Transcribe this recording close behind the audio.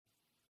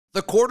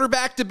The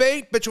quarterback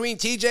debate between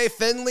TJ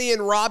Finley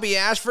and Robbie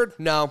Ashford?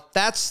 No,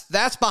 that's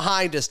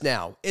behind us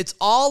now. It's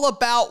all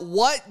about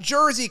what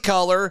jersey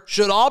color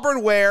should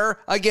Auburn wear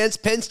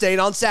against Penn State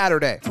on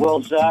Saturday.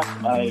 Well, Zach,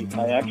 I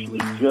actually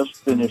just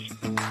finished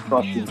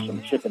crushing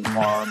some chicken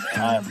farm,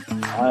 and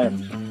I am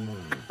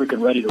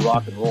freaking ready to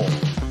rock and roll.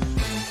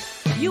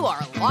 You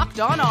are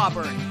Locked On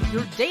Auburn,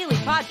 your daily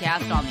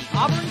podcast on the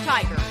Auburn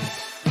Tigers.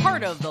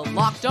 Part of the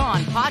Locked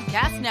On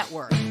Podcast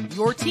Network,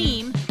 your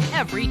team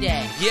every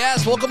day.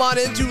 Yes, welcome on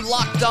into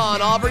Locked On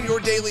Auburn,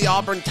 your daily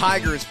Auburn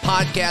Tigers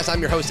podcast.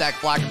 I'm your host, Zach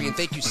Blackerby, and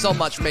thank you so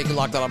much for making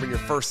Locked On Auburn your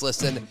first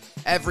listen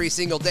every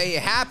single day.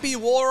 Happy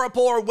War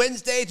Report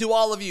Wednesday to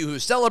all of you who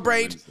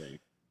celebrate.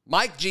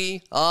 Mike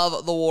G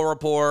of the War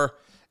Report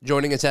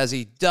joining us as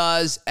he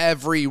does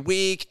every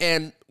week.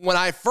 And when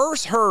I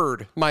first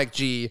heard, Mike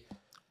G,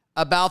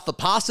 about the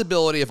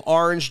possibility of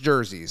orange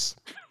jerseys,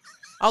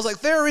 I was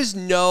like, there is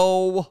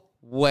no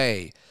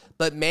way.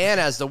 But man,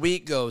 as the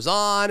week goes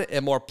on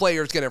and more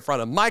players get in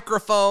front of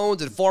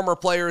microphones and former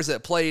players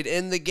that played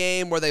in the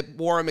game where they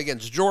wore them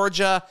against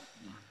Georgia,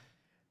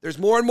 there's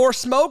more and more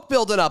smoke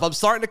building up. I'm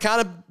starting to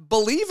kind of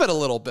believe it a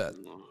little bit.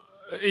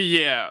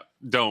 Yeah,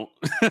 don't.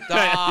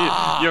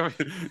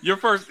 Your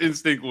first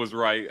instinct was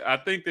right. I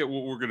think that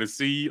what we're going to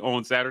see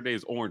on Saturday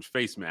is orange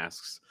face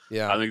masks.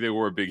 Yeah, I think they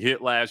were a big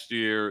hit last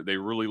year. They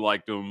really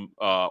liked them.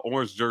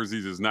 Orange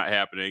jerseys is not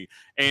happening.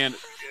 And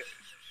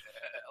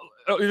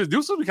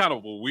this will be kind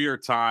of a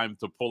weird time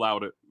to pull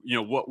out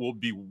what would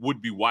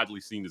be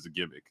widely seen as a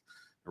gimmick,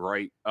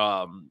 right?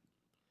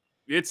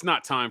 It's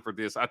not time for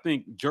this. I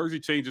think jersey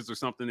changes are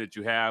something that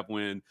you have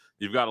when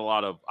you've got a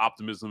lot of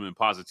optimism and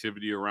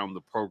positivity around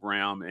the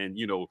program. And,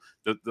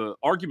 the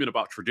argument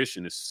about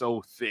tradition is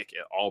so thick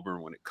at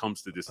Auburn when it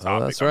comes to this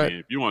topic. That's right. I mean,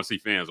 if you want to see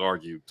fans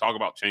argue, talk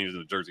about changing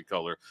the jersey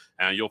color,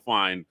 and you'll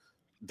find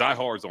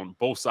diehards on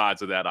both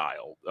sides of that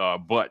aisle.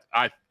 But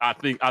I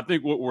think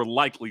what we're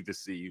likely to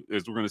see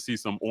is we're going to see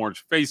some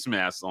orange face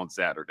masks on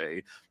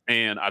Saturday.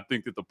 And I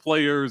think that the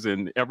players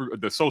and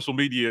the social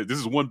media, this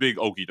is one big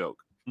okie doke.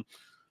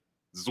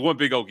 This is one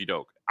big okie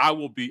doke. I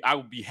will be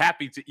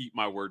happy to eat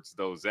my words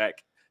though, Zach.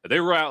 If they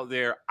were out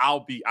there,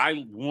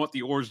 I want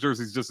the orange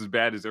jerseys just as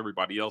bad as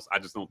everybody else. I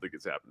just don't think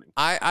it's happening.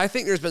 I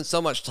think there's been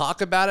so much talk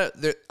about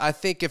it. I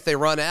think if they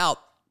run out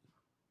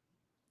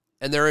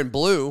and they're in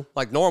blue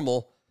like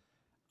normal,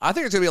 I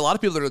think there's going to be a lot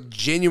of people that are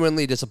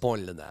genuinely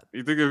disappointed in that.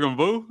 You think they're going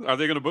to boo? Are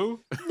they going to boo?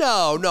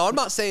 No, I'm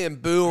not saying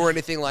boo or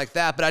anything like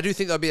that, but I do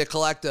think there'll be a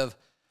collective,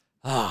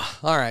 all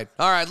right,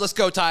 let's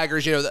go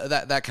Tigers,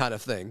 that kind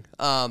of thing.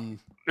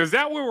 Is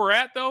that where we're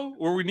at, though,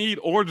 where we need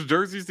orange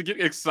jerseys to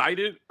get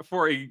excited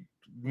for a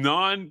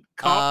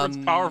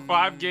non-conference Power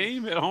 5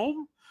 game at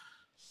home?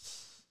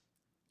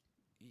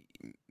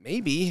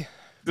 Maybe.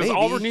 Does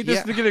Auburn need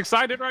this to get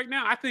excited right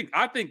now? I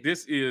think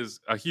this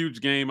is a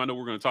huge game. I know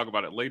we're going to talk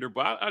about it later,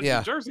 but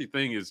the jersey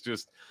thing is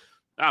just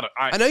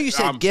I know you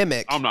said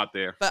gimmick. I'm not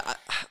there. But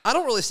I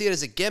don't really see it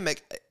as a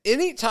gimmick.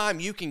 Anytime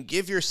you can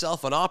give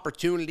yourself an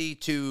opportunity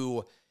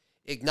to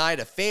ignite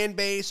a fan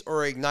base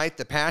or ignite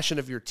the passion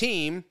of your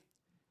team,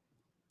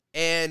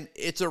 and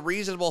it's a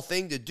reasonable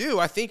thing to do,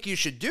 I think you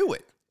should do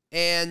it.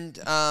 And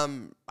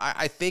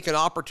I think an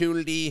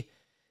opportunity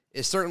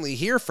is certainly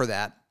here for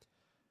that.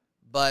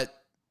 But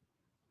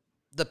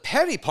the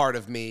petty part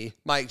of me,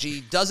 Mike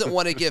G, doesn't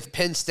want to give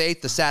Penn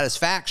State the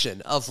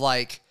satisfaction of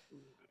like,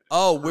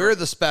 oh, we're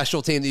the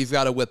special team that you've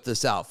got to whip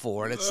this out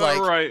for. And it's like,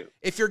 right.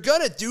 If you're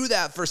going to do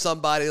that for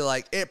somebody,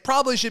 like, it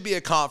probably should be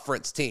a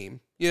conference team.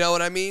 You know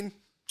what I mean?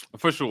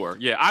 For sure.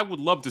 Yeah, I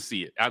would love to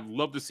see it. I'd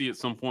love to see it at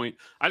some point.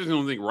 I just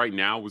don't think right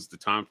now was the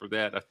time for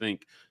that. I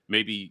think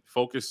maybe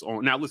focus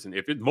on – now, listen,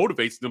 if it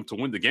motivates them to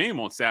win the game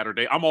on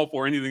Saturday, I'm all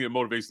for anything that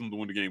motivates them to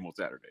win the game on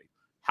Saturday.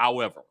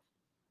 However,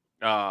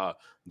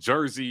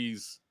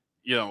 jerseys,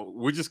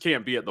 we just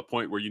can't be at the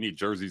point where you need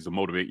jerseys to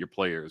motivate your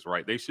players,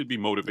 right? They should be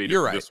motivated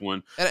for this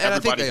one. And I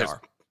think they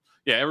are.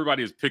 Yeah,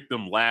 everybody has picked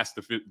them last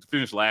to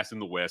finish last in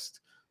the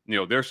West.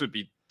 There should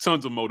be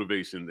tons of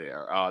motivation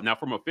there. Now,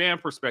 from a fan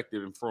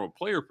perspective and from a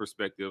player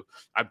perspective,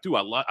 I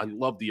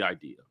love the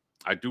idea.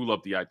 I do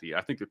love the idea.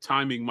 I think the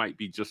timing might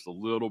be just a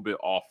little bit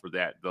off for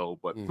that, though.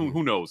 But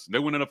who knows? They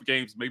win enough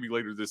games. Maybe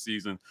later this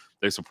season,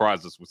 they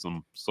surprise us with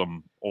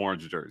some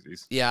orange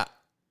jerseys. Yeah.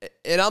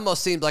 It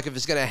almost seems like if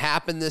it's going to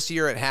happen this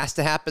year, it has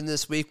to happen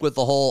this week with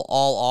the whole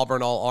all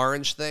Auburn, all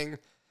orange thing.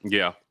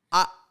 Yeah.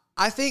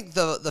 I think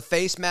the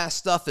face mask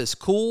stuff is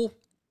cool.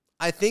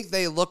 I think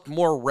they looked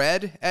more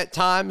red at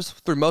times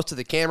through most of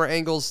the camera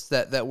angles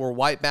that were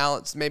white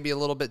balanced maybe a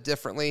little bit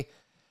differently.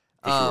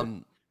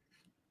 Sure.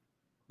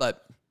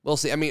 But we'll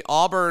see. I mean,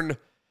 Auburn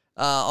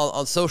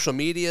on social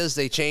medias,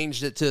 they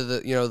changed it to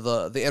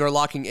the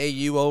interlocking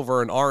AU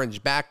over an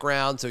orange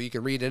background, so you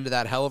can read into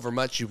that however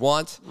much you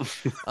want.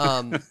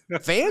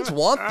 Fans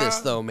want this,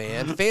 though,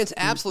 man. Fans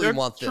absolutely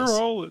want this.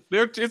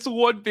 It's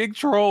one big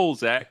troll,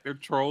 Zach. They're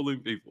trolling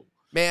people.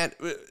 Man,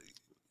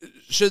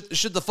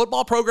 should the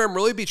football program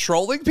really be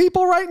trolling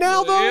people right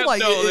now, though? Yeah,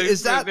 Like, no,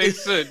 is that they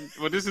shouldn't?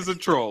 But this is a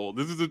troll.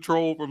 This is a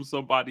troll from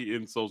somebody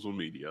in social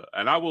media.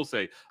 And I will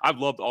say, I've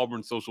loved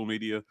Auburn social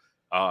media.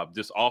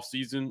 This off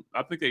season,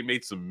 I think they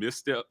made some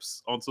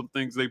missteps on some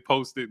things they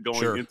posted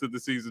going into the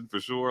season for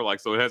sure. Like,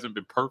 so it hasn't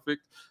been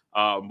perfect,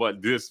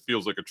 but this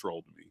feels like a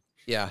troll to me.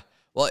 Yeah.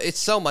 Well, it's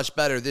so much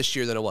better this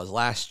year than it was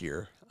last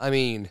year. I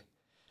mean,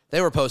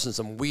 they were posting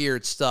some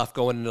weird stuff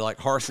going into like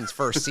Harson's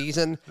first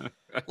season,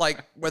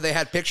 like where they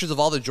had pictures of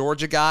all the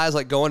Georgia guys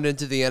like going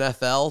into the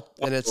NFL,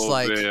 and it's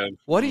man.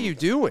 What are you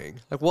doing?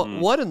 Like,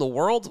 what in the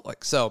world?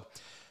 Like, so,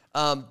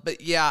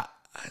 but yeah,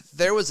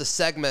 there was a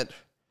segment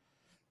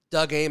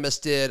Doug Amos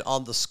did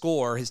on The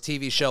Score, his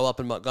TV show up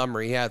in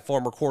Montgomery. He had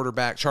former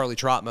quarterback Charlie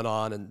Trotman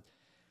on, and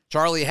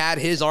Charlie had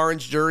his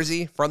orange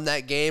jersey from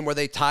that game where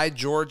they tied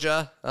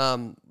Georgia,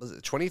 was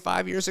it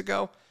 25 years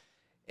ago?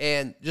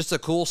 And just a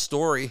cool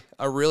story,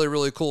 a really,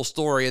 really cool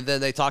story. And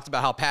then they talked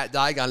about how Pat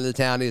Dye got into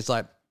town, and he's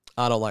like,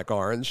 I don't like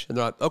orange. And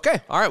they're like,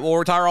 okay, all right, we'll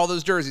retire all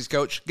those jerseys,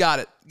 coach. Got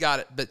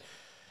it. But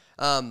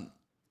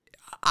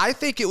I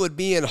think it would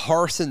be in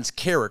Harson's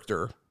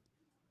character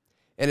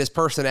and his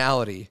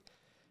personality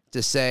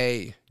to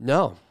say,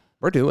 no,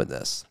 we're doing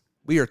this.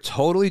 We are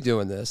totally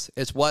doing this.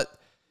 It's what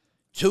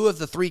 2 of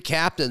the 3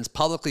 captains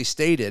publicly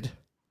stated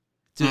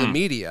to the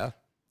media.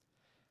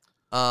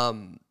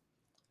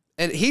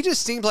 And he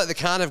just seems like the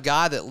kind of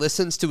guy that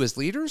listens to his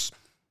leaders.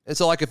 And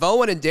so, like, if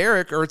Owen and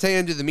Derek are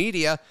saying to the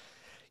media,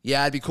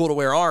 yeah, it'd be cool to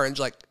wear orange,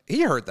 like,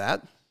 he heard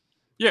that.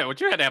 Yeah,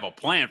 but you had to have a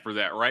plan for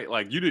that, right?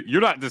 Like,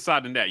 you're not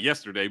deciding that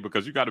yesterday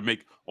because you got to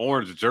make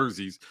orange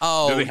jerseys.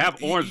 Oh, do they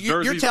have orange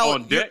jerseys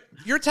on deck?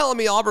 You're telling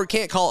me Auburn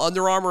can't call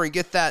Under Armour and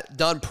get that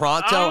done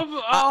pronto?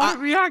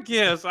 I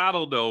guess. I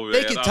don't know, man.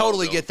 They could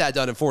totally get that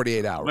done in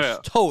 48 hours. Yeah,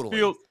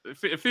 totally.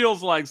 It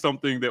feels like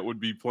something that would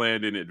be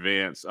planned in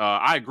advance.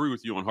 I agree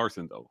with you on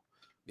Harsin, though.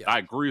 Yeah. I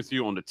agree with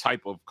you on the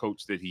type of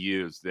coach that he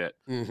is. That,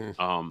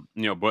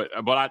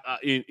 but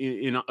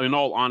in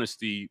all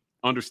honesty,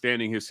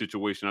 understanding his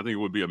situation, I think it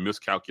would be a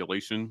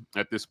miscalculation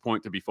at this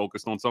point to be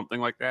focused on something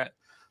like that.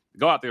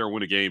 Go out there and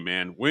win a game,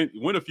 man.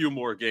 Win a few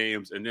more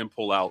games and then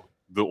pull out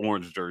the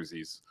orange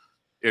jerseys,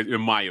 in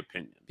my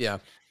opinion. Yeah.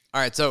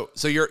 All right. So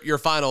your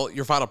final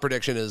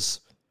prediction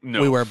is no,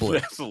 we wear blue.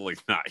 Absolutely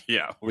not.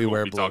 Yeah. We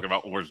wear blue. Talking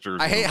about orange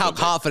jerseys. I hate how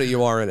confident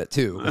you are in it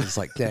too. It's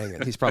like, dang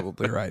it. He's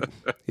probably right.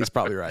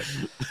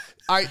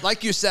 All right.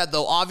 Like you said,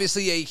 though,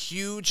 obviously a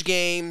huge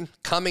game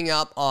coming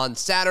up on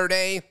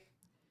Saturday.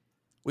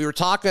 We were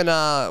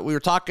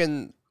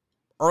talking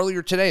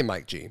earlier today,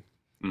 Mike G.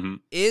 Mm-hmm.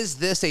 Is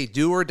this a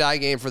do or die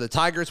game for the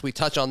Tigers? We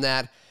touch on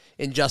that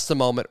in just a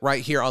moment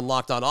right here on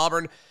Locked On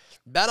Auburn.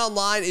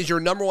 BetOnline is your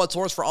number one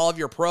source for all of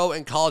your pro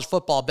and college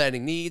football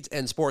betting needs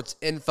and sports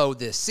info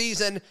this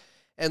season.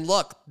 And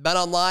look,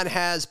 BetOnline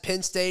has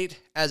Penn State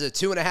as a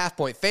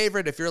 2.5-point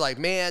favorite. If you're like,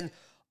 man,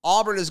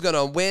 Auburn is going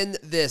to win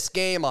this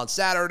game on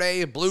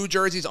Saturday, blue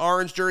jerseys,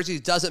 orange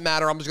jerseys, doesn't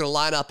matter. I'm just going to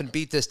line up and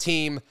beat this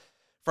team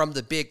from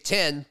the Big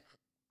Ten.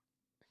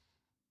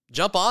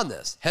 Jump on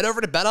this. Head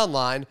over to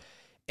BetOnline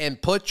and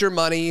put your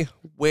money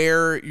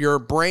where your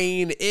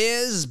brain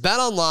is.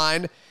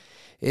 BetOnline,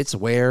 it's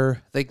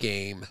where the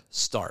game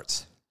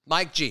starts.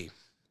 Mike G,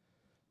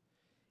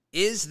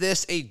 is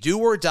this a do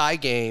or die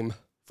game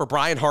for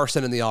Bryan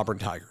Harsin and the Auburn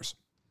Tigers?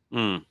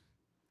 Okay.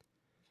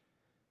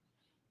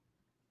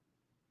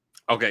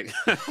 Wait,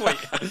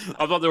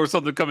 I thought there was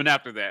something coming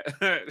after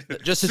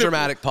that. Just a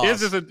dramatic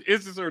pause. Is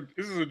this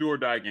a do or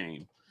die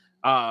game?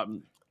 I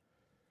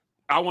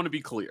want to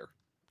be clear.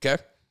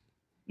 Okay.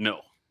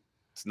 No,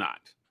 it's not.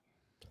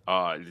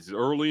 It is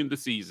early in the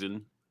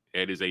season.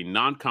 It is a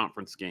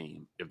non-conference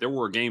game. If there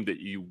were a game that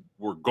you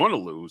were going to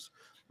lose,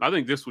 I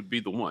think this would be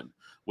the one.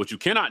 What you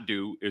cannot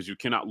do is you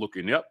cannot look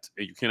inept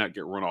and you cannot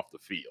get run off the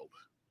field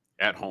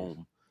at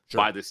home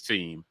by this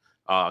team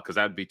because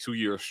that'd be 2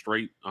 years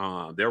straight.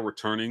 They're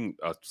returning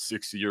a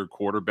 6-year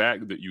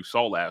quarterback that you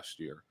saw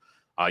last year.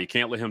 You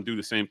can't let him do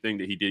the same thing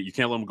that he did. You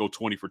can't let him go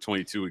 20 for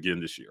 22 again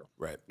this year.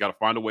 Right. Got to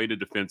find a way to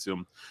defend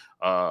him.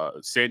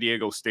 San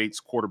Diego State's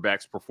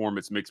quarterback's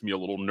performance makes me a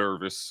little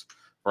nervous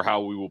for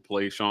how we will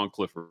play Sean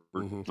Clifford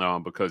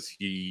because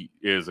he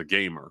is a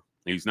gamer.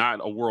 He's not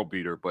a world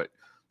beater, but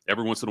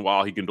every once in a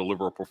while he can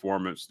deliver a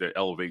performance that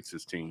elevates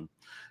his team.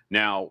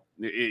 Now,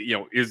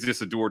 is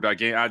this a do or die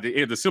game?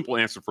 The simple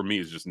answer for me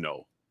is just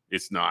no.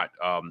 It's not.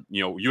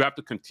 You have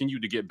to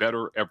continue to get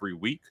better every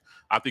week.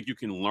 I think you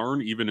can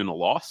learn even in a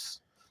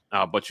loss.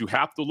 But you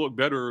have to look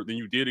better than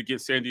you did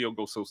against San Diego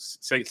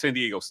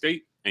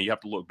State, and you have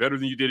to look better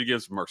than you did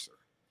against Mercer.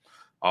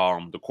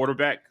 The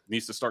quarterback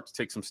needs to start to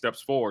take some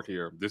steps forward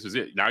here. This is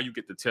it. Now you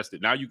get to test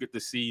it. Now you get to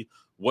see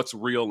what's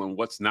real and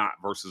what's not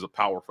versus a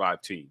Power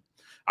 5 team.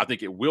 I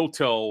think it will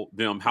tell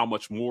them how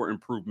much more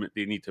improvement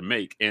they need to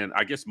make. And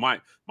I guess my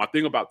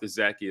thing about this,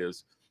 Zach,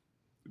 is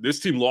this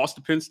team lost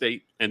to Penn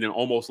State and then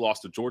almost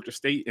lost to Georgia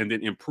State and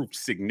then improved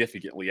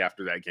significantly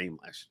after that game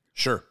last year.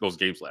 Sure. Those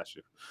games last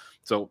year.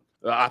 So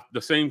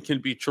the same can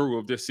be true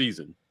of this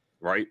season,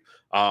 right?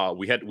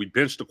 We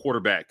benched the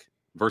quarterback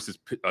versus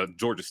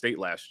Georgia State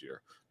last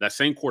year. That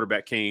same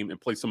quarterback came and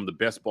played some of the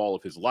best ball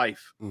of his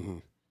life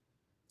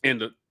in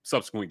the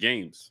subsequent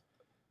games.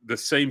 The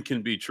same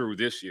can be true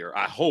this year.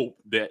 I hope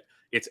that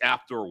it's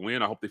after a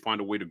win. I hope they find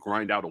a way to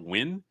grind out a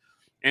win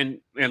and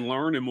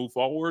learn and move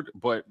forward.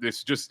 But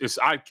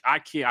I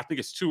can't. I think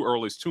it's too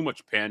early. It's too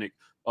much panic.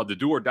 The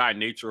do or die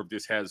nature of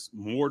this has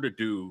more to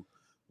do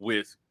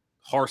with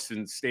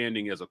Harsin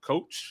standing as a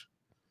coach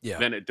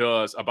than it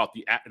does about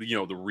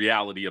the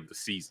reality of the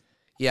season.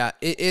 Yeah,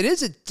 it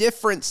is a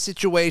different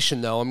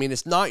situation, though. I mean,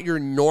 it's not your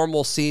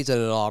normal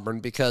season at Auburn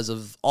because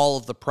of all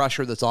of the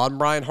pressure that's on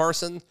Bryan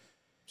Harsin.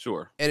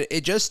 Sure. And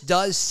it just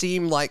does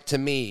seem like to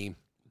me,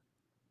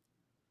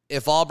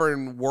 if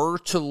Auburn were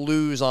to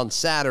lose on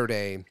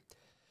Saturday,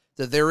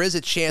 that there is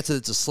a chance that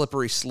it's a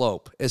slippery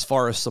slope as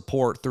far as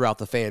support throughout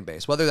the fan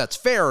base. Whether that's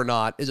fair or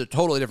not is a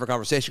totally different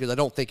conversation because I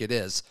don't think it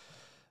is.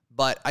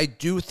 But I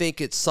do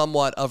think it's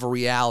somewhat of a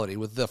reality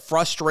with the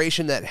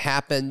frustration that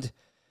happened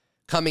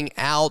coming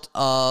out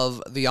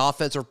of the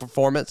offensive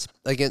performance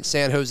against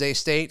San Jose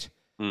State.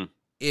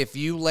 If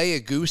you lay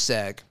a goose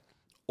egg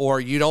or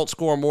you don't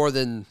score more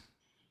than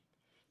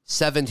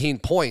 17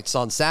 points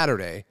on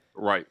Saturday,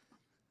 right?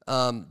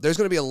 There's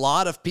going to be a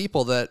lot of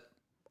people that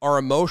are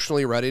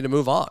emotionally ready to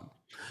move on.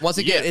 Once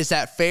again, is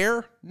that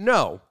fair?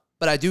 No.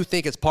 But I do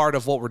think it's part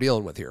of what we're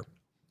dealing with here.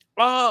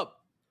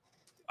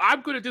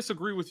 I'm going to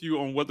disagree with you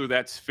on whether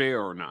that's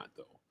fair or not,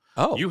 though.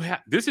 Oh.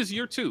 This is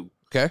year 2.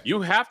 Okay.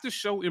 You have to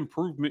show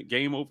improvement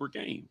game over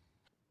game.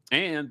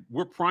 And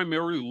we're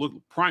primarily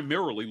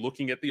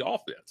looking at the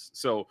offense.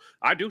 So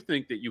I do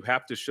think that you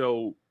have to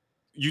show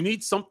you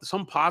need some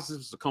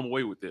positives to come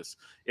away with this.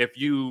 If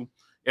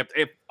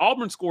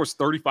Auburn scores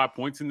 35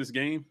 points in this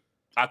game,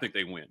 I think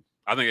they win.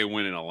 I think they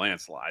win in a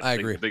landslide. I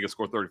agree. If they can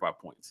score 35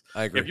 points.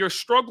 I agree. If you're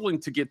struggling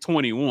to get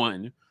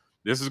 21,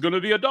 this is going to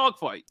be a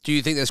dogfight. Do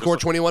you think they scored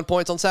 21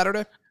 points on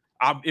Saturday?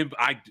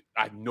 I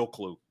have no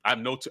clue. I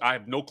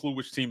have no clue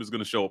which team is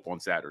going to show up on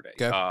Saturday.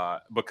 Okay.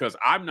 Because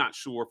I'm not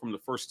sure from the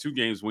first 2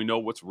 games we know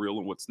what's real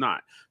and what's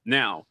not.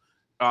 Now,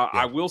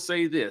 I will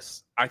say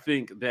this. I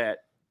think that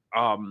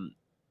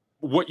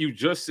what you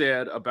just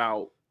said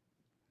about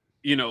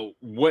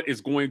what is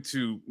going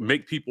to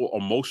make people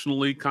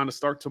emotionally kind of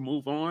start to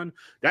move on,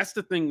 that's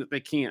the thing that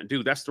they can't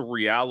do. That's the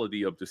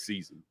reality of the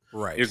season.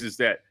 Right. Is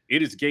that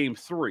it is game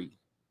 3.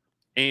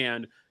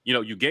 And,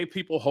 you gave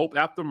people hope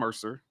after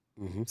Mercer.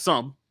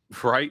 Some,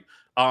 right?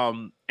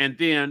 And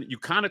then you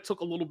kind of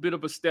took a little bit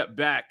of a step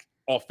back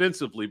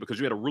offensively because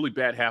you had a really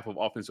bad half of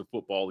offensive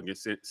football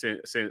against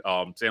San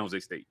Jose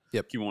State.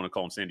 Yep. You want to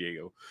call them San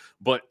Diego.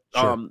 But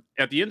Sure.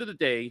 At the end of the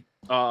day,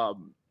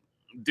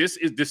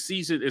 this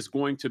season is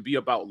going to be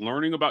about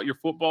learning about your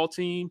football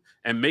team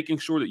and making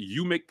sure that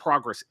you make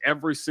progress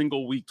every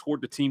single week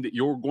toward the team that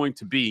you're going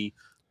to be,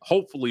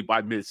 hopefully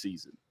by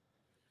midseason.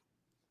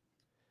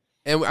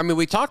 And I mean,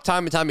 we talk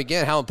time and time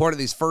again how important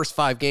these first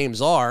 5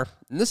 games are,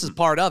 and this is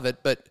part of it.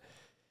 But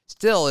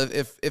still,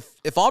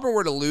 if Auburn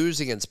were to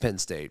lose against Penn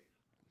State,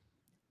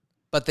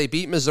 but they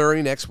beat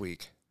Missouri next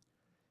week,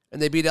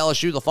 and they beat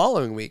LSU the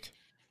following week,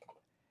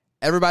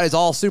 everybody's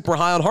all super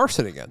high on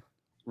Harsin again.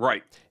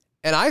 Right.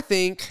 And I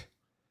think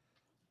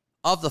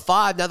of the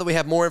 5, now that we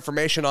have more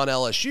information on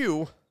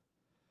LSU,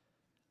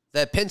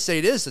 that Penn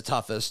State is the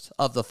toughest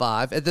of the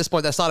 5. At this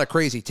point, that's not a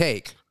crazy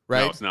take.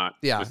 Right? No, it's not.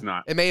 Yeah, it's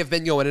not. It may have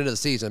been going into the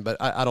season, but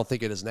I don't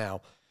think it is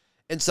now.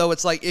 And so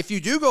it's like if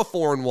you do go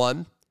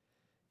 4-1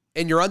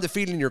 and you're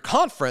undefeated in your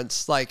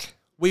conference, like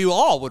we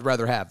all would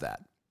rather have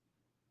that.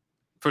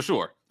 For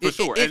sure.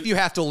 If you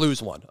have to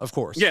lose one, of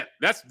course. Yeah,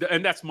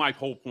 that's my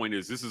whole point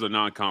is this is a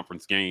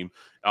non-conference game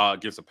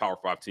against a Power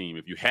 5 team.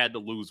 If you had to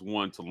lose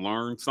one to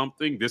learn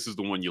something, this is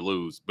the one you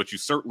lose. But you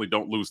certainly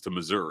don't lose to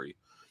Missouri.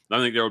 I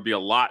think there would be a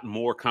lot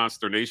more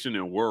consternation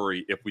and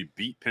worry if we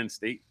beat Penn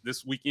State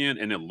this weekend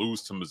and then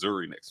lose to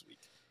Missouri next week.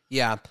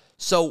 Yeah.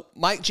 So,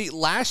 Mike G,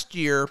 last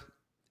year,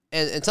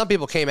 and some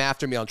people came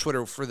after me on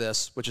Twitter for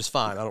this, which is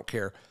fine. I don't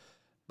care.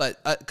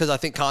 But because I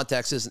think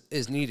context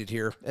is needed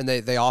here, and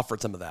they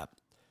offered some of that.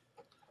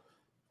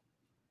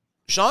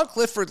 Sean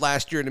Clifford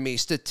last year, to me,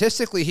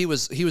 statistically, he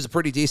was a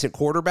pretty decent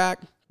quarterback,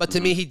 but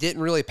to me, he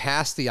didn't really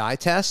pass the eye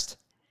test.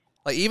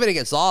 Like, even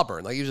against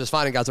Auburn, like, he was just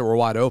finding guys that were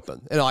wide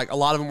open. And, like, a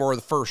lot of them were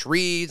the first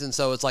reads, and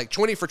so it's like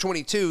 20 for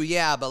 22,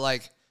 yeah, but,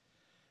 like,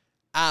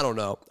 I don't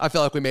know. I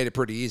feel like we made it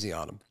pretty easy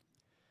on him.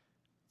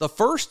 The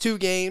first 2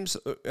 games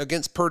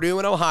against Purdue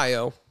and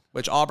Ohio,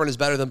 which Auburn is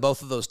better than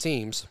both of those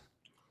teams,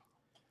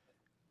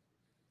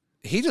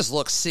 he just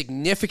looks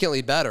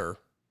significantly better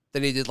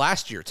than he did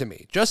last year to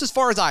me, just as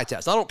far as eye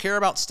test. I don't care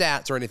about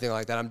stats or anything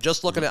like that. I'm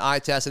just looking at eye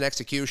test and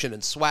execution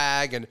and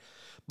swag and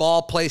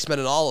ball placement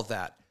and all of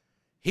that.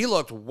 He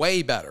looked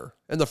way better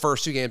in the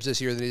first 2 games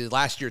this year than he did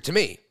last year to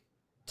me.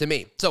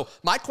 So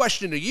my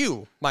question to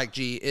you, Mike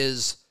G,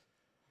 is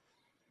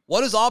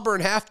what does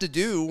Auburn have to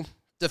do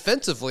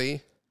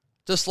defensively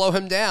to slow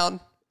him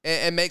down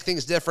and make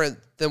things different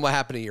than what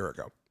happened a year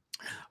ago?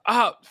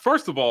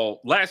 First of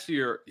all, last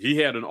year he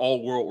had an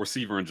all-world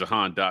receiver in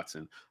Jahan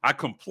Dotson. I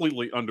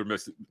completely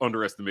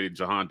underestimated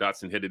Jahan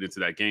Dotson headed into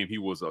that game. He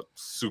was a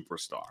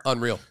superstar.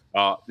 Unreal.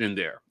 In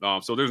there.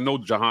 So there's no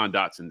Jahan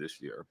Dotson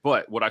this year.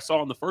 But what I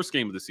saw in the first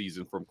game of the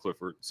season from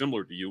Clifford,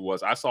 similar to you,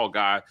 was I saw a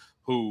guy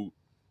who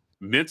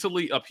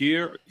mentally up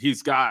here,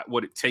 he's got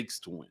what it takes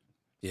to win.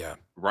 Yeah.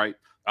 Right?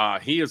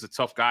 He is a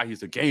tough guy.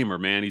 He's a gamer,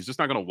 man. He's just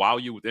not going to wow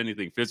you with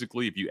anything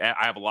physically.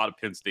 I have a lot of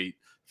Penn State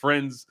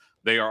friends.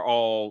 They are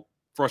all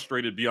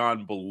frustrated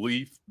beyond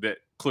belief that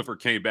Clifford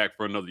came back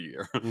for another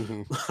year.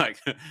 Mm-hmm. Like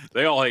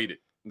they all hate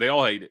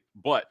it.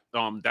 But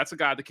that's a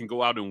guy that can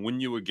go out and win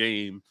you a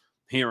game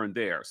here and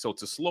there. So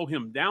to slow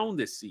him down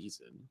this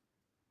season,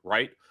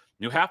 right?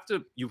 They have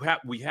to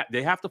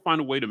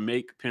find a way to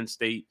make Penn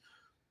State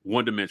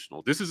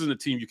one-dimensional. This isn't a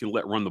team you can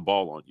let run the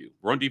ball on you.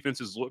 Run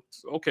defenses looked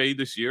okay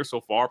this year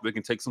so far. They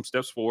can take some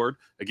steps forward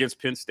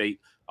against Penn State.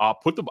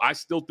 I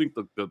still think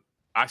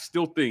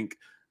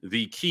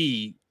the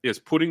key is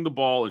putting the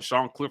ball in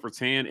Sean Clifford's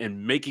hand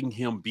and making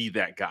him be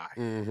that guy.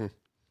 Mm-hmm.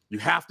 You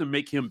have to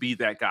make him be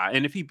that guy.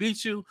 And if he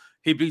beats you,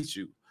 he beats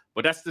you.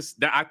 But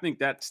I think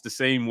that's the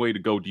same way to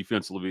go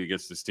defensively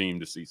against this team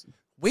this season.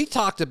 We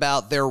talked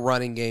about their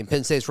running game,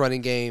 Penn State's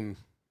running game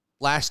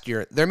last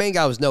year. Their main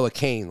guy was Noah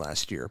Cain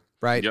last year,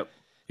 right? Yep.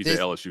 He's at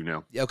LSU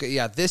now. Okay,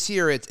 yeah. This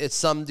year it's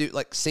some dude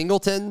like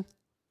Singleton.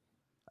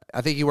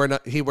 I think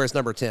he wears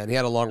number 10. He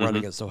had a long run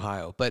against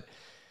Ohio, but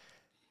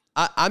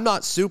I'm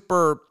not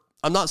super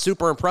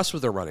impressed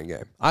with their running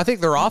game. I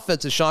think their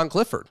offense is Sean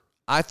Clifford.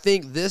 I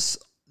think this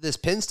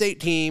Penn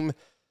State team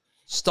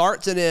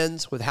starts and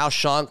ends with how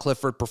Sean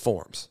Clifford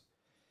performs.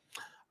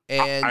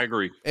 And I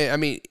agree. I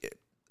mean,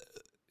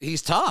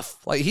 he's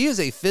tough. Like, he is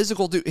a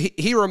physical dude.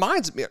 He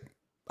reminds me.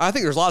 I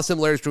think there's a lot of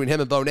similarities between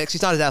him and Bo Nix.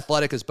 He's not as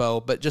athletic as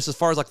Bo, but just as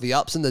far as like the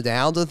ups and the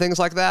downs and things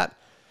like that,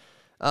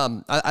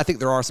 I think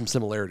there are some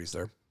similarities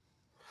there.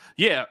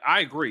 Yeah, I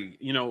agree.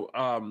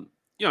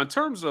 In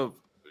terms of,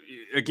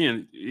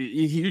 again,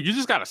 you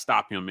just got to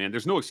stop him, man.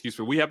 There's no excuse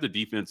for it. We have the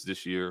defense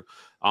this year.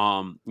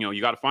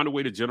 You got to find a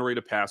way to generate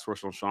a pass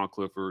rush on Sean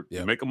Clifford,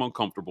 make him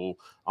uncomfortable.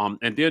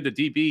 And then the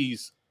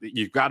DBs,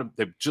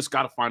 they've just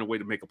got to find a way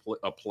to make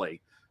a play.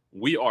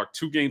 We are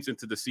 2 games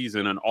into the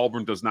season, and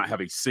Auburn does not have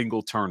a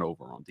single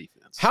turnover on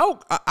defense.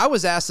 I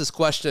was asked this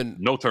question.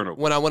 No turnover.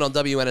 When I went on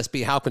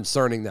WNSP, how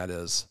concerning that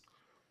is.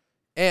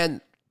 And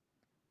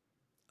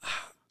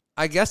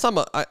I guess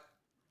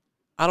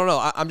I don't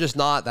know. I'm just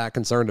not that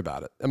concerned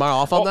about it. Am I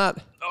off on that?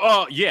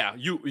 Yeah.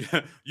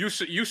 You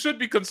should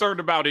be concerned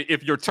about it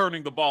if you're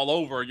turning the ball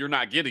over and you're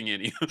not getting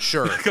any.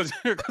 Sure.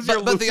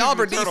 but the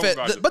Auburn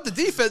defense, but the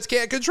defense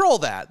can't control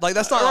that. Like,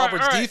 that's not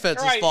Auburn's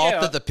defense's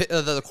fault that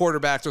the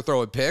quarterbacks are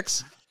throwing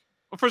picks.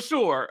 For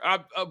sure.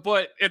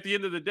 But at the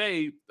end of the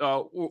day,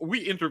 we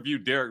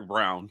interviewed Derek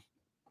Brown,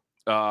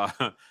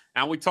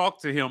 and we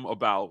talked to him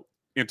about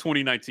in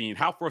 2019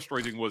 how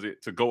frustrating was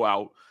it to go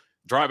out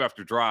drive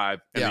after drive,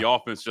 and the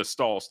offense just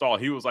stall.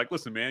 He was like,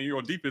 listen, man, you're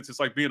on defense. It's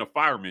like being a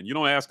fireman. You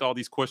don't ask all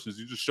these questions.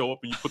 You just show up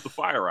and you put the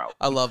fire out.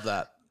 I love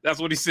that. That's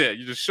what he said.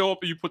 You just show up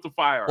and you put the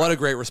fire out. What a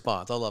great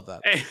response. I love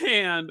that.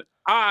 And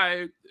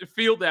I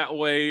feel that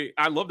way.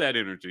 I love that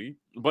energy,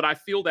 but I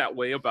feel that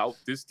way about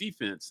this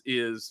defense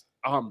is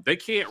they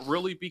can't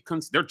really be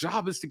their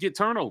job is to get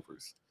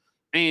turnovers.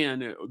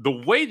 And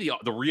the way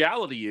the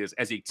reality is,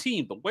 as a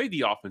team, the way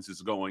the offense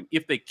is going,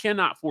 if they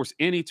cannot force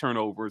any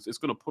turnovers, it's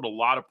going to put a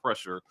lot of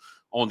pressure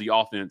on the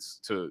offense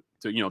to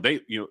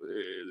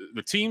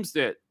the teams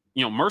that,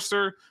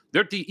 Mercer,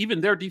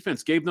 even their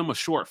defense gave them a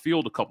short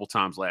field a couple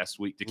times last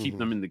week to keep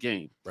them in the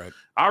game. Right.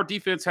 Our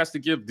defense has to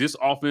give this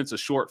offense a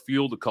short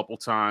field a couple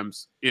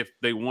times if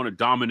they want to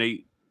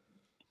dominate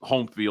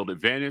home field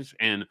advantage,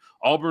 and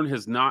Auburn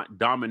has not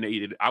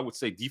dominated. I would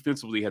say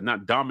defensively has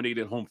not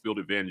dominated home field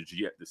advantage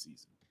yet this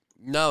season.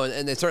 No,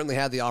 and they certainly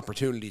had the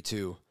opportunity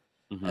to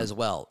as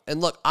well.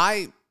 And look,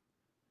 I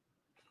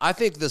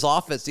think this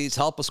offense needs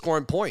help with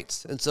scoring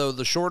points, and so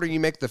the shorter you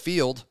make the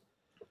field,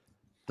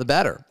 the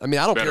better. I mean,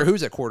 I don't care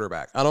who's at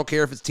quarterback. I don't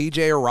care if it's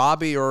TJ or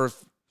Robbie or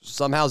if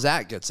somehow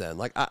Zach gets in.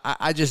 Like,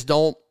 I just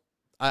don't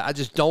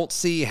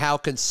see how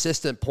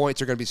consistent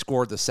points are going to be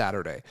scored this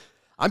Saturday.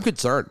 I'm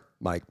concerned,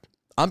 Mike.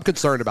 I'm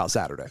concerned about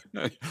Saturday.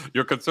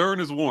 Your concern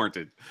is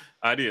warranted.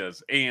 It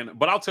is.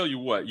 But I'll tell you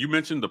what, you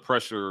mentioned the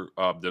pressure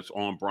that's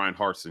on Brian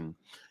Harsin.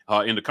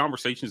 In the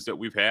conversations that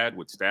we've had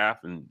with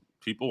staff and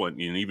people and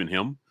even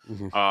him,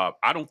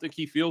 I don't think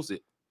he feels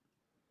it.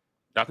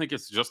 I think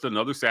it's just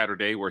another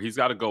Saturday where he's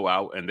got to go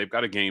out and they've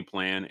got a game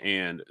plan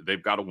and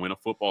they've got to win a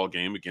football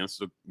game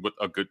against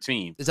a good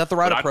team. Is that the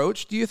right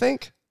approach, do you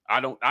think?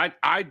 I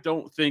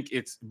don't think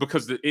it's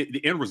because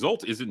the end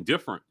result isn't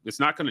different. It's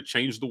not going to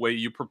change the way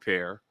you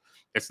prepare.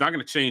 It's not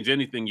going to change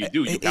anything you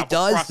do. It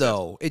does,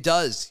 though. It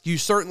does. You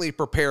certainly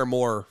prepare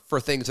more for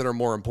things that are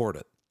more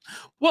important.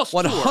 Well,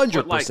 sure,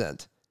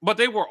 100%. But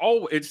they were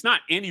all. It's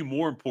not any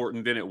more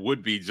important than it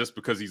would be just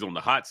because he's on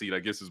the hot seat, I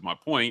guess is my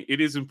point. It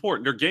is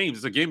important. They're games.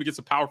 It's a game against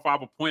a Power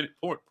 5 opponent.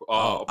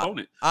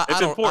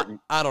 It's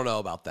important. I don't know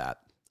about that.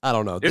 I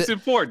don't know. It's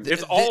important.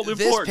 It's all important.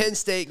 This Penn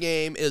State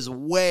game is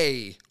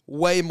way,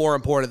 way more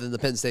important than the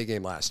Penn State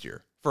game last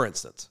year, for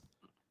instance.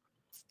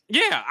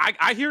 Yeah,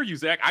 I hear you,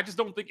 Zach. I just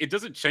don't think it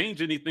doesn't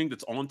change anything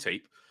that's on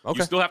tape. Okay.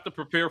 You still have to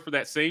prepare for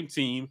that same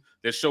team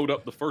that showed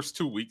up the first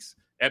 2 weeks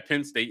at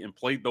Penn State and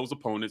played those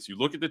opponents. You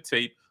look at the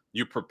tape,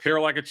 you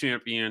prepare like a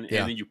champion,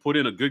 and then you put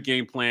in a good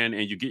game plan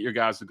and you get your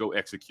guys to go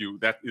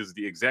execute. That is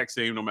the exact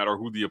same no matter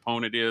who the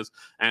opponent is.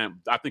 And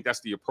I think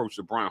that's the approach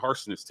that Brian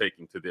Harsin is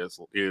taking to this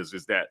is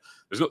that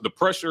there's the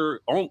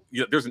pressure on,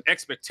 there's an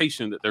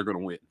expectation that they're going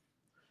to win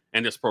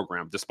in this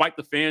program. Despite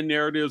the fan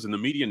narratives and the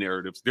media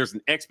narratives, there's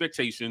an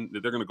expectation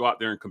that they're going to go out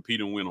there and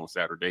compete and win on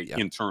Saturday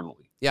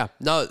internally. Yeah.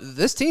 No,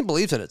 this team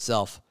believes in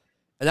itself,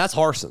 and that's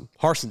Harsin.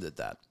 Harsin did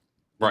that.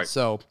 Right. And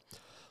so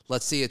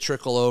let's see it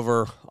trickle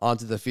over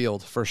onto the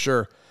field for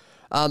sure.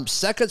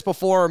 Seconds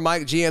before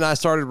Mike G and I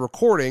started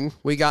recording,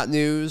 we got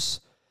news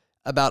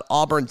about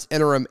Auburn's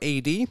interim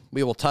AD.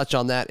 We will touch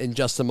on that in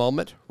just a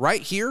moment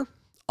right here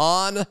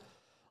on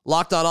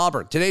Locked on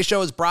Auburn. Today's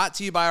show is brought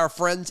to you by our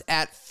friends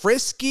at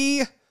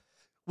Frisky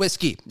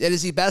Whiskey. It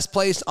is the best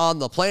place on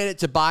the planet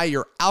to buy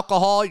your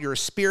alcohol, your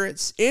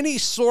spirits, any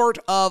sort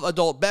of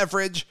adult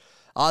beverage.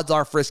 Odds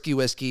are Frisky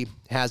Whiskey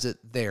has it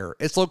there.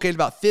 It's located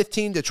about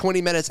 15 to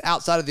 20 minutes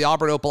outside of the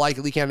Auburn,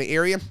 Opelika, Lee County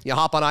area. You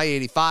hop on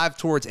I-85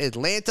 towards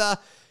Atlanta,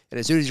 and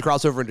as soon as you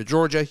cross over into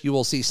Georgia, you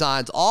will see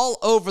signs all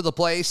over the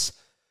place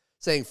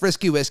saying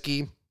Frisky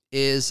Whiskey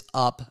is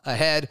up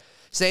ahead.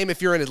 Same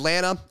if you're in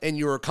Atlanta and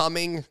you are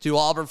coming to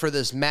Auburn for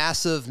this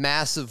massive,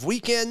 massive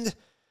weekend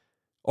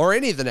or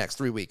any of the next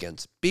 3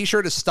 weekends. Be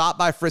sure to stop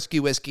by Frisky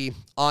Whiskey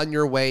on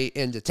your way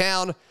into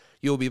town.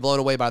 You'll be blown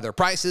away by their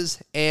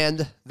prices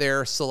and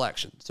their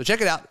selection. So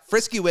check it out.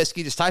 Frisky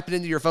Whiskey. Just type it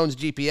into your phone's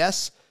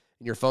GPS,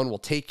 and your phone will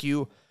take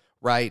you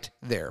right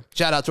there.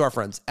 Shout out to our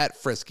friends at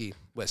Frisky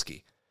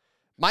Whiskey.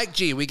 Mike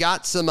G, we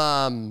got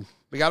a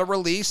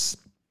release.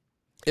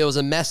 It was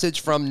a message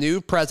from new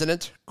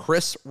president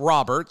Chris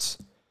Roberts.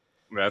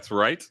 That's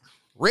right.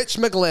 Rich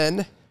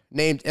McGlynn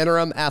named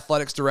interim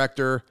athletics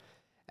director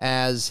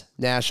as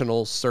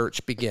national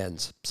search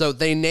begins. So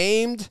they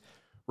named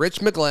Rich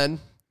McGlynn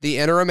the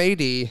interim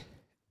AD,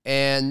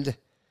 and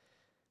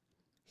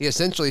he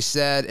essentially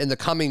said, in the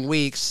coming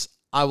weeks,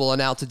 I will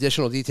announce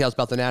additional details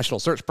about the national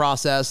search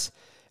process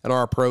and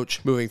our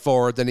approach moving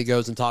forward. Then he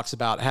goes and talks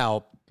about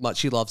how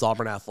much he loves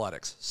Auburn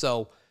athletics.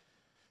 So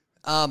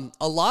a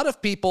lot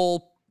of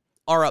people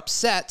are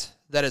upset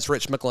that it's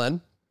Rich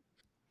McGlynn,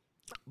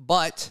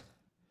 but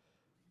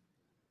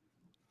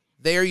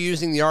they're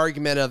using the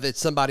argument of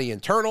it's somebody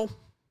internal,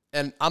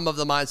 and I'm of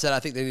the mindset I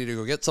think they need to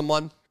go get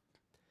someone.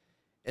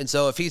 And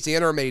so if he's the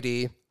interim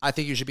AD, I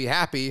think you should be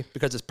happy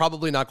because it's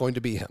probably not going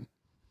to be him.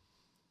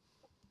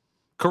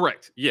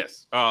 Correct.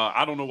 Yes.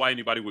 I don't know why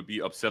anybody would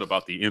be upset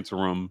about the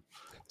interim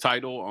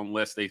title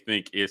unless they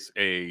think it's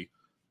a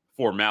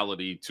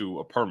formality to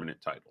a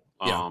permanent title.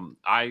 Yeah.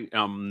 I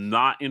am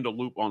not in the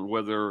loop on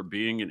whether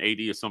being an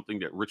AD is something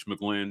that Rich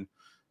McGlynn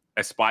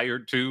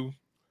aspired to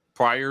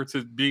prior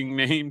to being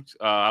named.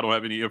 I don't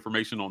have any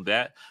information on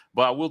that,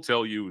 but I will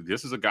tell you,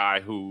 this is a guy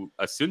who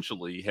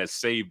essentially has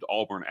saved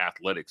Auburn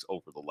athletics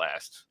over the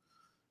last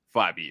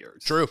 5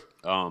 years. True.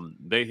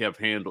 They have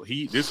handled,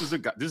 this is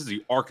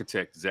the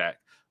architect, Zach,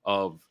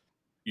 of,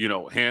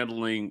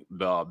 handling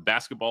the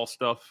basketball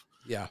stuff.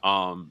 Yeah.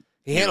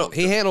 He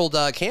handled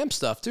camp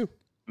stuff too.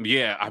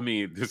 Yeah. I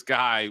mean, this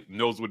guy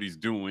knows what he's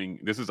doing.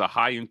 This is a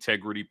high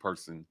integrity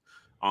person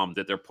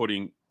that they're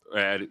putting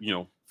at,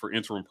 for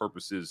interim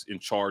purposes in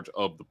charge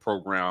of the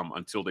program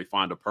until they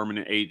find a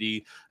permanent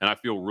AD. And I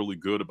feel really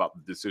good about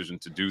the decision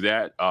to do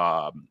that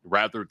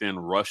rather than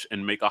rush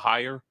and make a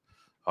hire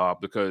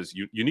because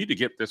you need to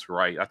get this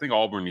right. I think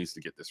Auburn needs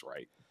to get this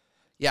right.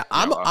 Yeah,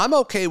 I'm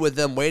okay with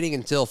them waiting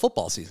until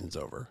football season's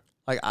over.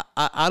 Like,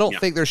 I don't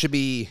think there should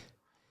be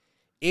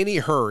any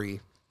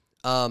hurry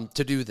to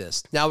do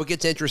this. Now, it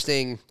gets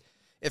interesting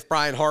if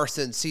Brian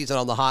Harsin's season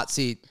on the hot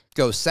seat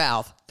goes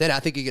south, then I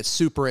think it gets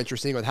super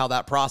interesting with how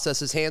that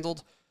process is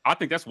handled. I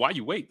think that's why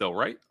you wait, though,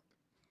 right?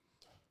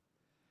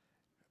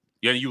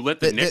 Yeah, you let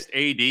the next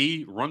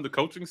AD run the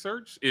coaching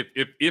search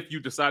if you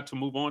decide to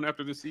move on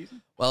after this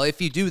season? Well,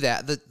 if you do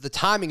that, the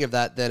timing of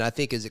that then I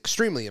think is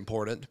extremely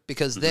important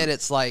because then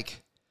it's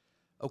like,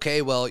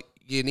 okay, well,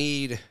 you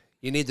need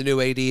the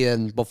new AD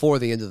in before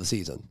the end of the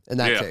season in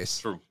that case.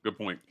 True. Good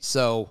point.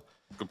 So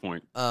good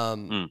point.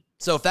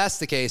 So if that's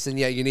the case, then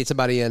you need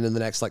somebody in the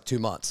next 2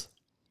 months.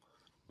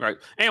 Right.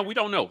 And we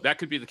don't know. That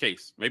could be the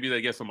case. Maybe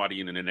they get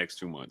somebody in the next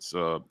 2 months.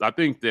 I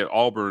think that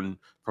Auburn,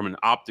 from an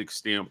optics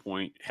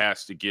standpoint,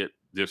 has to get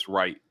this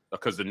right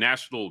because the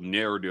national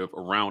narrative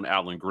around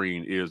Allen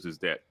Green is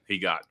that he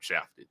got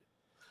shafted.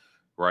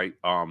 Right.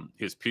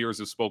 His peers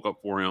have spoke up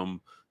for him.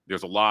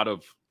 There's a lot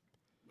of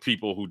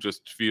people who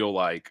just feel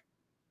like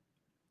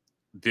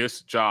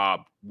this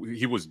job,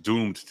 he was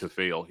doomed to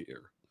fail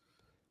here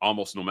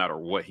almost no matter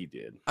what he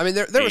did. I mean,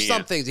 there were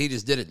some things he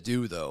just didn't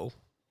do, though.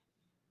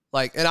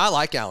 And I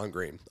like Allen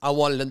Green. I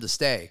wanted him to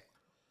stay.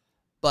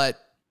 But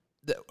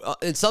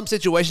in some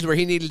situations where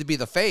he needed to be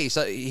the face,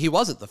 he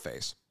wasn't the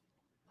face.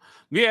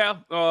 Yeah.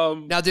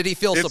 Now, did he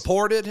feel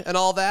supported and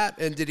all that?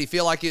 And did he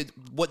feel like it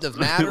wouldn't have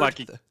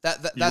mattered?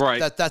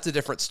 That's a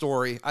different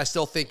story. I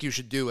still think you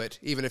should do it,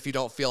 even if you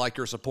don't feel like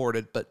you're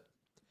supported. But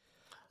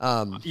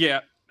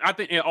yeah, I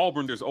think at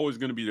Auburn, there's always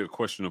going to be the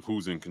question of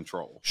who's in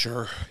control.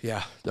 Sure.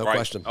 Yeah. No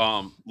question.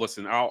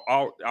 Listen,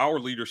 our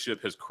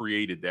leadership has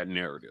created that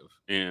narrative,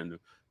 and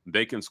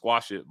they can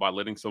squash it by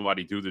letting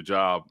somebody do the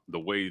job the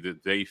way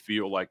that they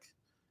feel like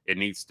it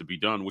needs to be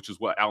done, which is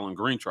what Alan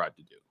Green tried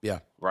to do. Yeah.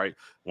 Right.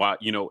 Why,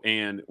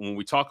 and when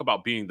we talk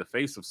about being the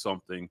face of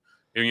something,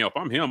 and, if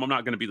I'm him, I'm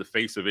not going to be the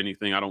face of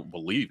anything I don't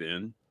believe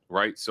in.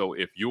 Right. So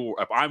if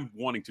I'm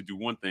wanting to do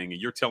one thing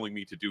and you're telling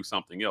me to do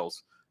something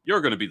else,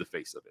 you're going to be the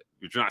face of it.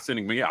 You're not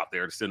sending me out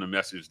there to send a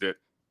message that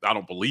I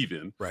don't believe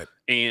in. Right.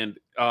 And,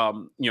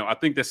 I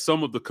think that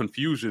some of the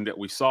confusion that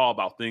we saw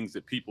about things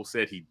that people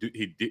said he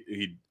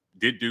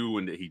did do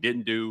and that he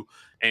didn't do,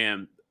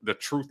 and the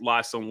truth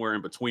lies somewhere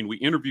in between. We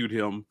interviewed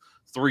him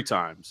 3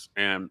 times,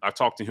 and I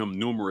talked to him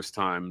numerous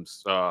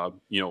times,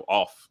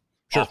 off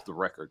the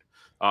record.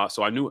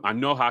 So I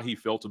know how he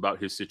felt about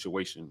his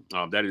situation.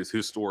 That is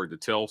his story to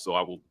tell, so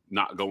I will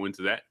not go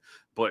into that.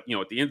 But,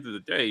 at the end of the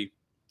day,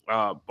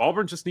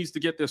 Auburn just needs to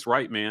get this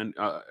right, man.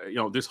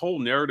 This whole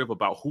narrative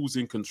about who's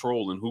in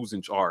control and who's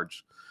in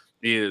charge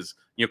is,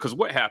 because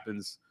what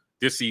happens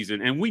this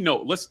season, and we know,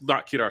 let's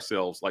not kid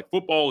ourselves, like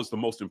football is the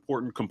most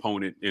important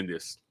component in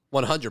this.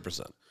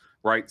 100%.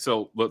 Right.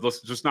 So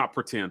let's just not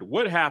pretend.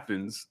 What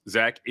happens,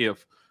 Zach,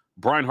 if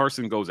Brian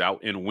Harsin goes out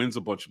and wins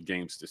a bunch of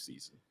games this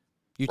season?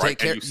 You take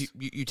care.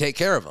 You take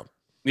care of him.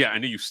 Yeah,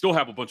 and then you still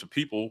have a bunch of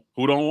people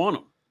who don't want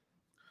him.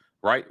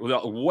 Right.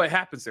 Well, what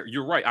happens there?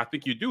 You're right. I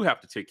think you do have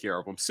to take care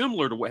of them.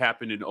 Similar to what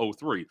happened in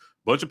 2003. A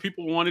bunch of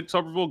people wanted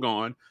Tuberville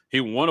gone.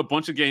 He won a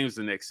bunch of games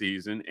the next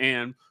season,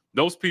 and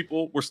those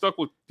people were stuck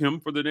with him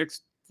for the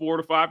next 4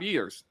 to 5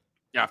 years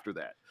after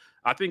that.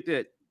 I think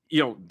that,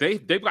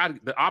 they've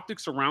got the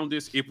optics around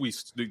this. If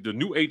the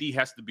new AD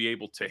has to be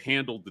able to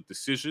handle the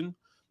decision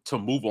to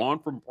move on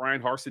from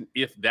Brian Harsin,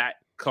 if that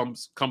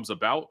comes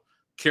about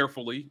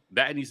carefully,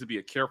 that needs to be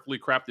a carefully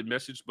crafted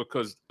message,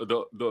 because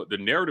the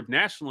narrative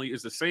nationally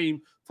is the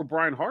same for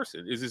Brian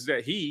Harsin is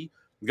that he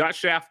got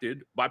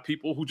shafted by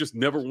people who just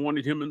never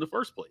wanted him in the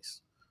first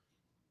place.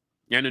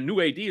 And a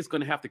new AD is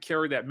going to have to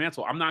carry that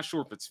mantle. I'm not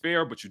sure if it's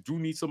fair, but you do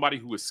need somebody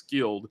who is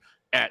skilled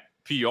at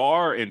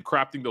PR and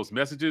crafting those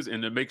messages,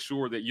 and to make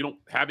sure that you don't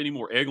have any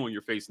more egg on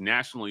your face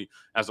nationally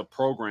as a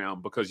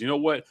program, because you know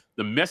what?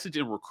 The message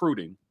in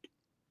recruiting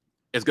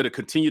is going to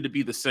continue to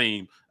be the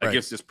same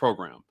against this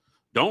program.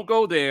 Don't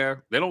go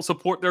there. They don't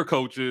support their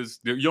coaches.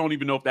 You don't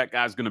even know if that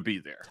guy's going to be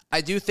there.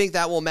 I do think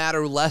that will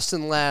matter less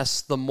and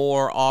less the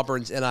more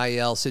Auburn's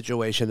NIL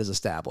situation is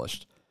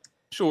established.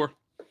 Sure.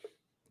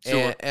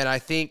 And I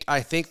think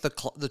the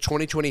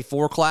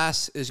 2024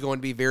 class is going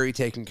to be very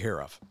taken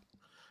care of.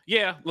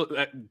 Yeah, look,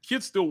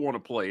 kids still want to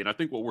play, and I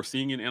think what we're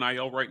seeing in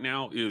NIL right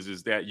now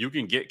is that you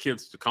can get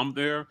kids to come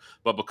there,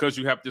 but because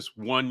you have this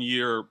 1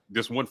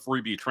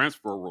 freebie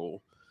transfer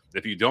rule,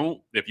 if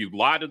you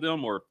lie to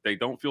them, or if they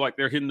don't feel like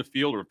they're hitting the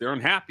field, or if they're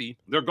unhappy,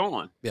 they're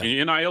gone. Yeah.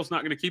 And NIL's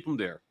not going to keep them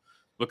there,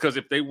 because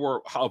if they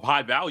were of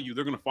high value,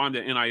 they're going to find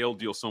that NIL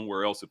deal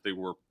somewhere else if they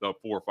were a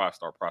 4 or 5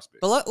 star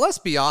prospect. But let's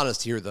be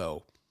honest here,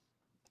 though.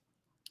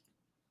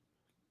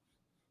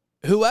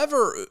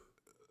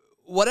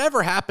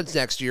 Whatever happens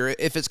next year,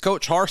 if it's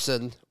Coach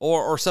Harsin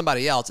or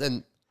somebody else,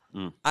 and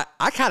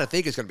I kind of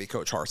think it's going to be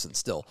Coach Harsin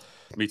still.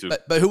 Me too.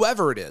 But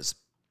whoever it is,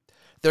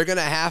 they're going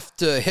to have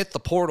to hit the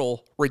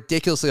portal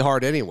ridiculously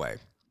hard anyway.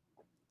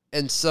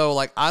 And so,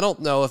 I don't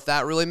know if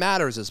that really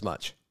matters as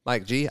much.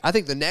 Mike G, I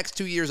think the next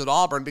 2 years at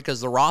Auburn,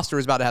 because the roster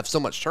is about to have so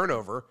much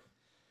turnover,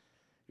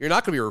 you're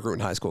not going to be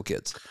recruiting high school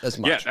kids as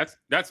much. Yeah,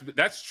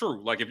 that's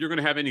true. If you're going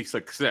to have any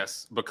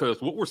success,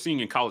 because what we're seeing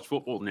in college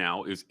football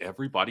now is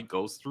everybody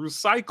goes through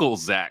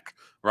cycles, Zach,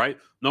 right?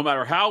 No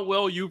matter how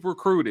well you've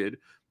recruited,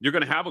 you're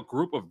going to have a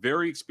group of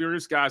very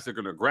experienced guys that are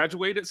going to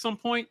graduate at some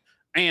point,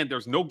 and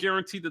there's no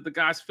guarantee that the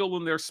guys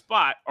filling their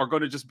spot are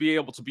going to just be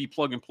able to be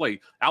plug and play.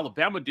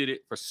 Alabama did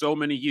it for so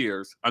many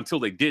years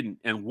until they didn't.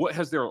 And what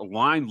has their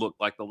line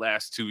looked like the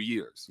last 2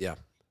 years? Yeah.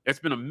 It's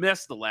been a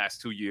mess the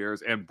last 2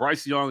 years, and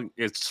Bryce Young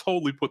has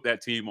totally put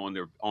that team on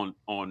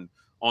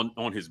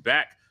his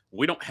back.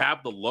 We don't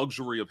have the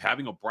luxury of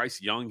having a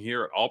Bryce Young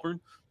here at Auburn,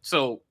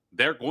 so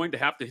they're going to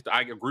have to.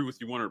 I agree with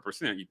you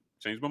 100%. You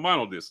changed my mind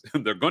on this.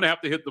 They're going to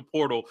have to hit the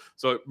portal,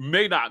 so it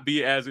may not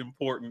be as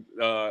important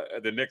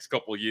the next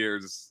couple of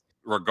years,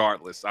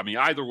 regardless. I mean,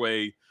 either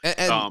way.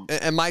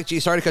 And Mike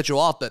G, sorry to cut you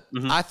off, but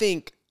I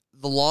think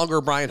the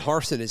longer Brian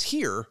Harsin is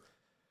here,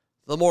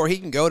 the more he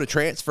can go to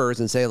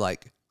transfers and say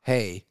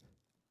hey,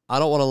 I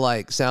don't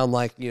want to sound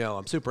like,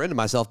 I'm super into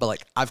myself,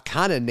 but I've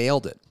kind of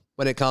nailed it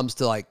when it comes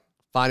to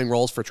finding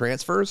roles for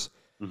transfers.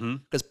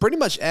 Because pretty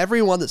much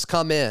everyone that's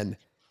come in,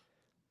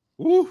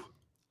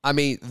 I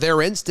mean,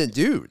 they're instant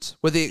dudes,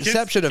 with the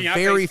exception of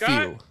very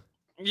few.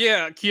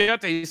 Yeah,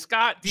 Keontae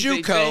Scott,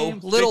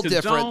 JUCO, little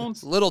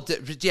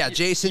different, yeah,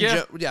 Jason,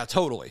 yeah,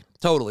 totally,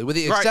 with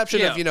the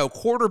exception of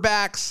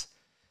quarterbacks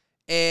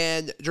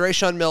and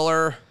Drayshawn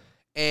Miller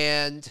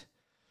and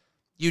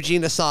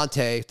Eugene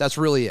Asante. That's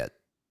really it.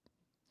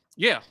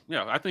 Yeah.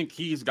 I think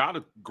he's got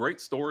a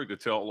great story to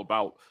tell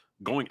about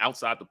going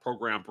outside the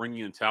program,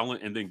 bringing in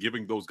talent, and then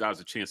giving those guys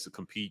a chance to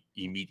compete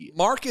immediately.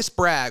 Marcus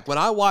Bragg, when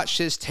I watched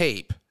his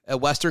tape at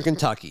Western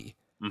Kentucky,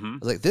 I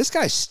was like, this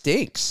guy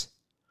stinks.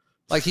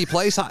 Like, he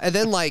plays, and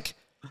then, like,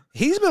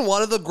 he's been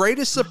one of the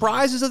greatest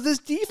surprises of this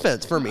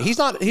defense for me. He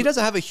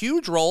doesn't have a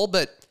huge role,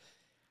 but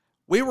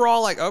we were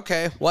all like,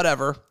 okay,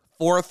 whatever.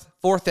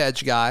 Fourth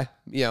edge guy,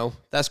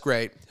 that's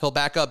great. He'll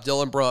back up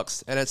Dylan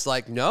Brooks. And it's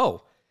like,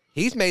 no,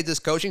 he's made this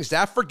coaching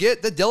staff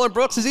forget that Dylan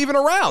Brooks is even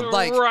around.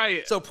 Like,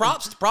 right. So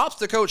props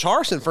to Coach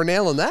Harsin for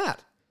nailing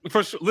that.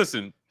 For sure.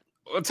 Listen,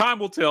 time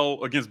will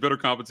tell against better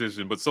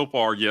competition, but so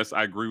far, yes,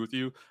 I agree with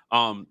you.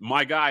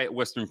 My guy at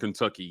Western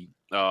Kentucky,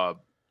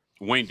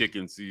 Wayne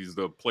Dickens, he's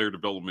the player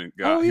development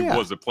guy. Oh, yeah. He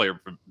was a player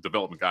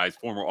development guy. He's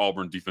former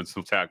Auburn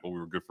defensive tackle. We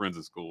were good friends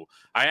at school.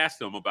 I asked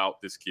him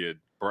about this kid,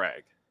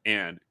 Bragg,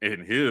 and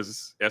in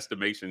his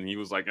estimation, he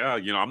was like,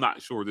 I'm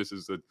not sure this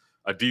is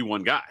a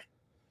D1 guy.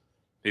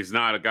 He's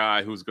not a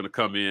guy who's going to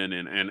come in.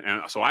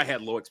 And so I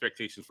had low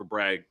expectations for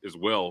Bragg as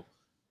well,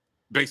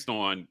 based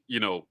on,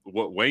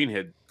 what Wayne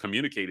had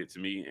communicated to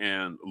me,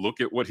 and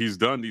look at what he's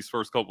done these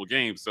first couple of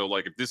games. So,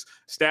 like, if this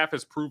staff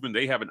has proven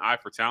they have an eye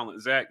for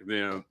talent, Zach,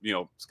 then,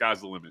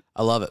 sky's the limit.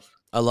 I love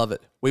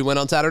it. We went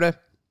on Saturday?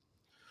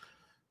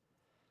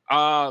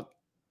 I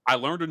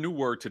learned a new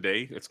word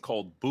today. It's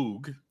called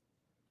boog.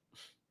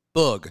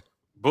 Boog.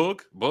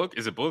 Boog?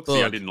 Is it boog?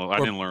 See, I didn't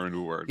learn a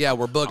new word. Yeah,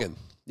 we're booging.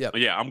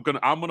 Yeah, I'm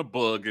gonna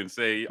bug and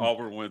say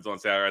Auburn wins on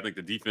Saturday. I think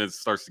the defense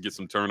starts to get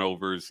some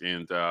turnovers,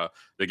 and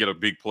they get a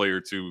big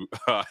player to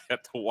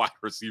at the wide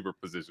receiver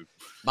position.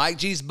 Mike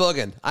G's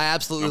bugging. I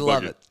absolutely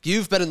love it.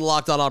 You've been in the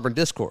Locked On Auburn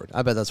Discord.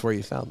 I bet that's where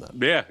you found that.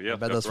 Yeah. I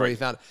bet that's right. where you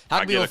found it.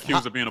 I get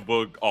accused of being a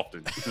bug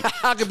often.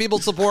 How can people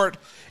support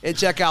and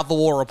check out the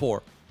War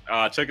Report?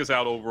 Check us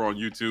out over on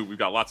YouTube. We've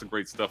got lots of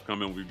great stuff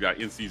coming. We've got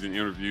in-season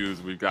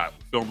interviews. We've got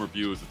film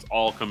reviews. It's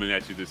all coming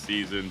at you this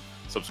season.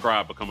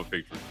 Subscribe, become a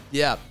patron.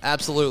 Yeah,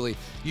 absolutely.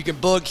 You can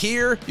boog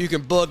here. You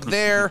can boog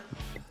there.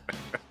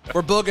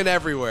 We're booging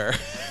everywhere.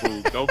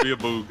 Boog. Don't be a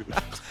boog.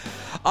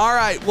 All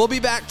right, we'll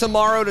be back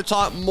tomorrow to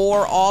talk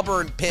more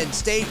Auburn, Penn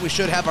State. We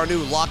should have our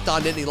new Locked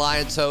On Nittany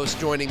Lions host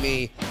joining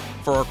me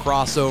for a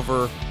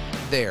crossover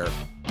there.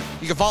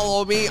 You can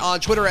follow me on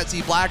Twitter at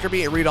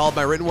 @CBlackerby and read all of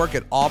my written work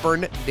at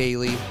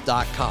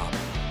auburndaily.com.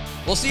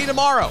 We'll see you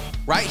tomorrow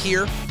right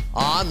here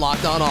on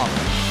Locked On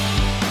Auburn.